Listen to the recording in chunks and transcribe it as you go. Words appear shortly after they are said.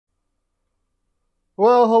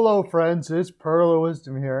Well, hello, friends. It's Pearl of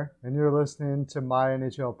Wisdom here, and you're listening to my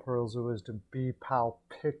NHL Pearls of Wisdom B-Pal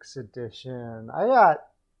Picks Edition. I'm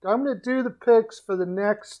going to do the picks for the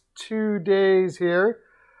next 2 days here,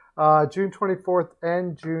 June 24th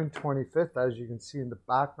and June 25th, as you can see in the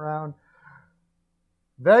background.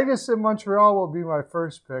 Vegas and Montreal will be my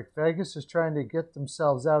first pick. Vegas is trying to get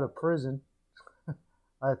themselves out of prison.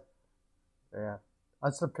 Yeah.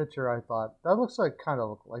 That's the picture I thought. That looks like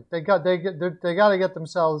they got to get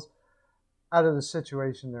themselves out of the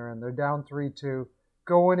situation they're in. They're down 3-2,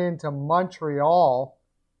 going into Montreal.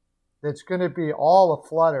 It's going to be all a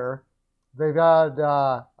flutter. They've had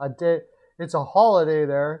a day. It's a holiday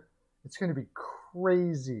there. It's going to be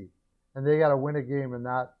crazy, and they got to win a game in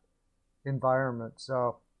that environment.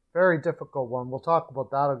 So very difficult one. We'll talk about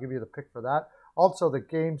that. I'll give you the pick for that. Also, the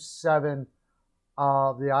Game 7.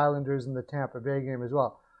 The Islanders and the Tampa Bay game as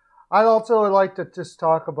well. I'd also like to just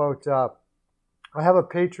talk about, I have a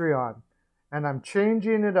Patreon, and I'm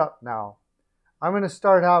changing it up now. I'm going to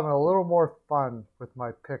start having a little more fun with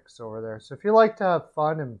my picks over there. So if you like to have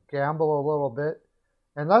fun and gamble a little bit,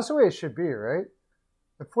 and that's the way it should be, right?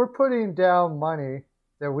 If we're putting down money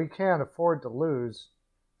that we can't afford to lose,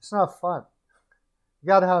 it's not fun. You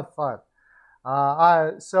got to have fun.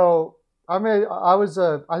 I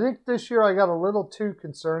think this year I got a little too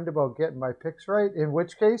concerned about getting my picks right, in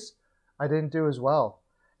which case I didn't do as well.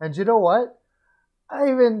 And you know what? I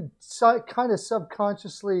even kind of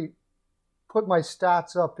subconsciously put my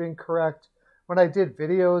stats up incorrect. When I did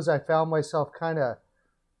videos, I found myself kind of,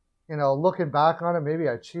 looking back on it, maybe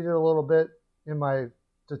I cheated a little bit in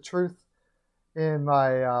the truth in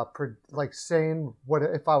my, saying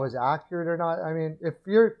if I was accurate or not. I mean, if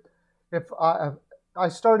I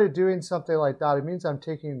started doing something like that, it means I'm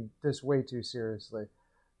taking this way too seriously.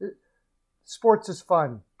 Sports is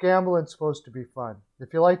fun. Gambling's supposed to be fun.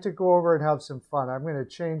 If you like to go over and have some fun, I'm going to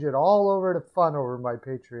change it all over to fun over my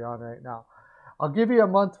Patreon right now. I'll give you a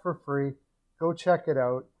month for free. Go check it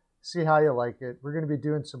out. See how you like it. We're going to be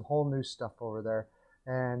doing some whole new stuff over there.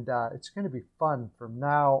 And it's going to be fun from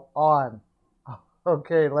now on.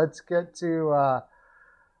 Okay, let's get to our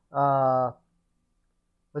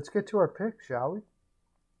pick, shall we?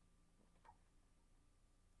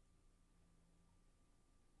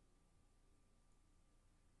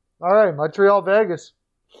 All right, Montreal, Vegas.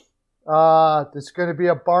 It's going to be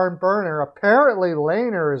a barn burner. Apparently,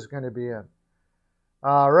 Lehner is going to be in.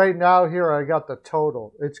 Right now, here I got the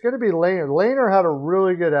total. It's going to be Lehner. Lehner had a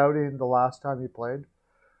really good outing the last time he played.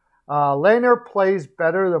 Lehner plays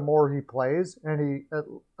better the more he plays, and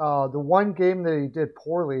the one game that he did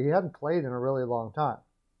poorly, he hadn't played in a really long time.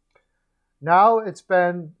 Now it's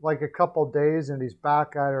been like a couple days, and he's back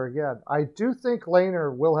at her again. I do think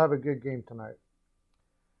Lehner will have a good game tonight.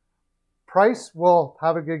 Price will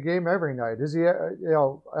have a good game every night. Is he?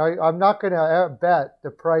 I'm not going to bet the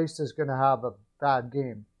Price is going to have a bad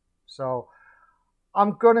game. So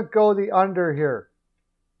I'm going to go the under here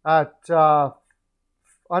at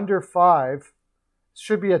under 5.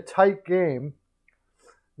 Should be a tight game.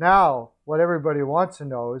 Now, what everybody wants to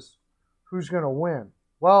know is who's going to win.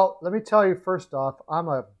 Well, let me tell you first off, I'm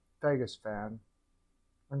a Vegas fan.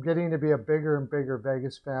 I'm getting to be a bigger and bigger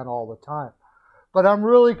Vegas fan all the time. But I'm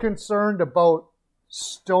really concerned about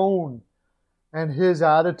Stone and his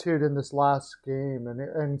attitude in this last game,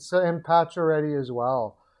 and Pacioretty as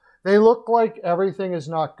well. They look like everything is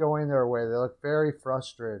not going their way. They look very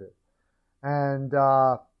frustrated. And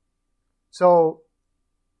so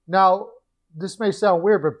now this may sound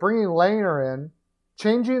weird, but bringing Lehner in,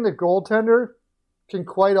 changing the goaltender can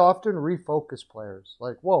quite often refocus players.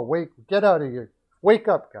 Like, whoa, wait, get out of here. Wake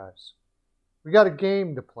up, guys. We got a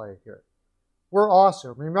game to play here. We're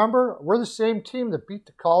awesome. Remember, we're the same team that beat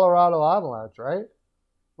the Colorado Avalanche, right?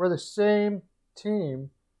 We're the same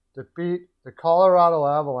team that beat the Colorado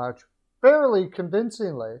Avalanche fairly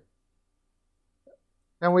convincingly.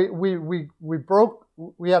 And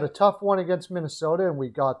we had a tough one against Minnesota and we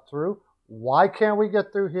got through. Why can't we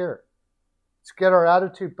get through here? Let's get our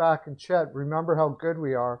attitude back in check. Remember how good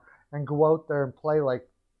we are and go out there and play like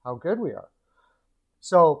how good we are.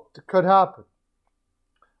 So it could happen.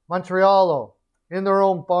 Montreal, in their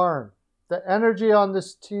own barn. The energy on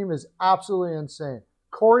this team is absolutely insane.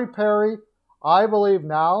 Corey Perry, I believe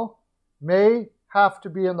now, may have to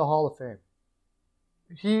be in the Hall of Fame.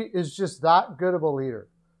 He is just that good of a leader.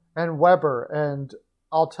 And Weber, and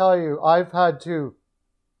I'll tell you, I've had to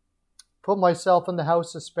put myself in the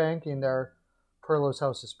house of spanking there. Perlo's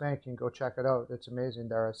House of Spanking, go check it out. It's amazing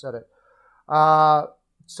there, I said it.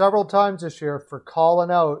 Several times this year for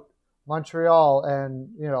calling out Montreal and,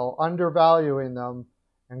 undervaluing them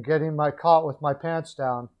and getting caught with my pants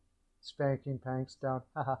down. Spanking Panks down.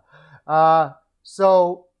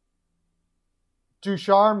 So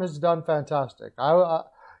Ducharme has done fantastic.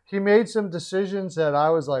 He made some decisions that I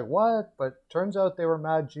was like, what? But turns out they were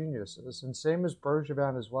mad geniuses. And same as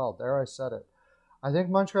Bergevin as well. There, I said it. I think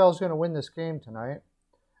Montreal's going to win this game tonight.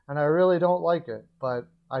 And I really don't like it, but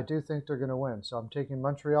I do think they're going to win. So I'm taking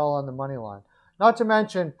Montreal on the money line. Not to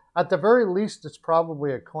mention, at the very least, it's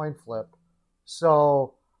probably a coin flip.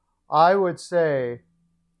 So I would say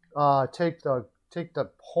take the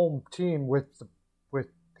home team with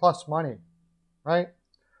plus money, right?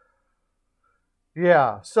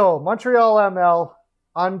 Yeah. So Montreal ML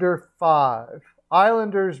under 5.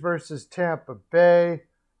 Islanders versus Tampa Bay.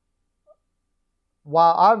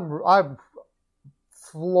 Wow, I'm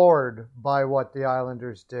floored by what the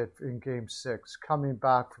Islanders did in Game 6, coming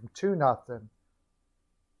back from 2-0.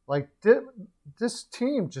 Like, this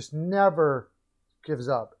team just never gives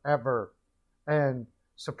up, ever, and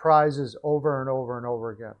surprises over and over and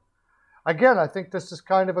over again. Again, I think this is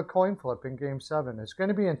kind of a coin flip in Game 7. It's going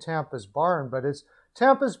to be in Tampa's barn, but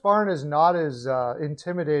Tampa's barn is not as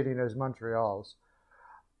intimidating as Montreal's.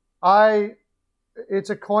 It's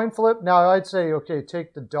a coin flip. Now, I'd say, okay,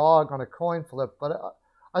 take the dog on a coin flip, but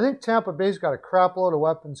I think Tampa Bay's got a crap load of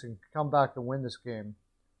weapons and can come back and win this game.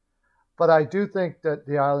 But I do think that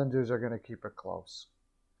the Islanders are going to keep it close.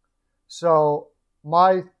 So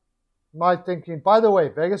my thinking, by the way,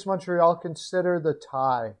 Vegas-Montreal, consider the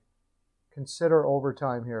tie. Consider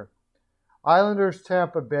overtime here.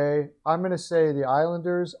 Islanders-Tampa Bay, I'm going to say the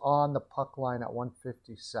Islanders on the puck line at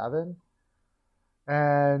 157.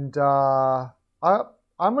 And I'm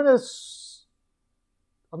going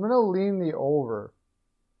to lean the over.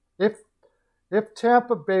 If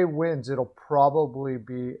Tampa Bay wins, it'll probably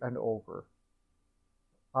be an over.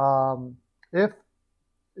 If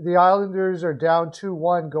the Islanders are down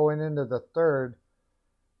 2-1 going into the third,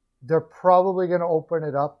 they're probably going to open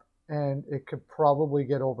it up, and it could probably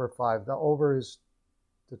get over 5.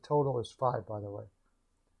 The total is 5, by the way.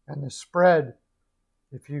 And the spread,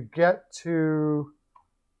 if you get to,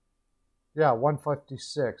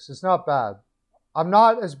 156, it's not bad. I'm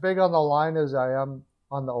not as big on the line as I am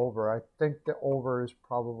on the over. I think the over is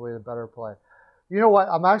probably the better play. You know what?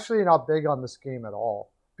 I'm actually not big on this game at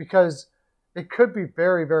all because it could be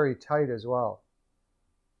very, very tight as well.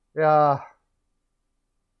 Yeah.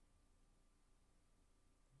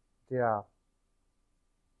 You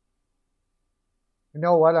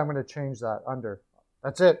know what? I'm going to change that. Under.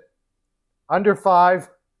 That's it. Under 5.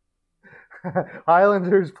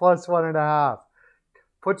 Islanders plus 1.5.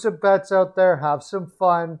 Put some bets out there. Have some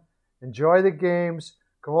fun. Enjoy the games.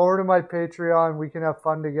 Come over to my Patreon. We can have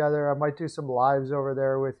fun together. I might do some lives over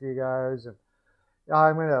there with you guys. And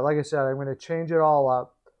like I said, I'm gonna change it all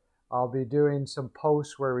up. I'll be doing some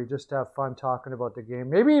posts where we just have fun talking about the game.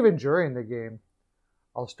 Maybe even during the game,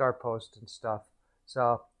 I'll start posting stuff.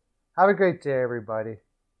 So have a great day, everybody.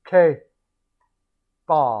 Okay.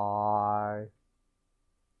 Bye.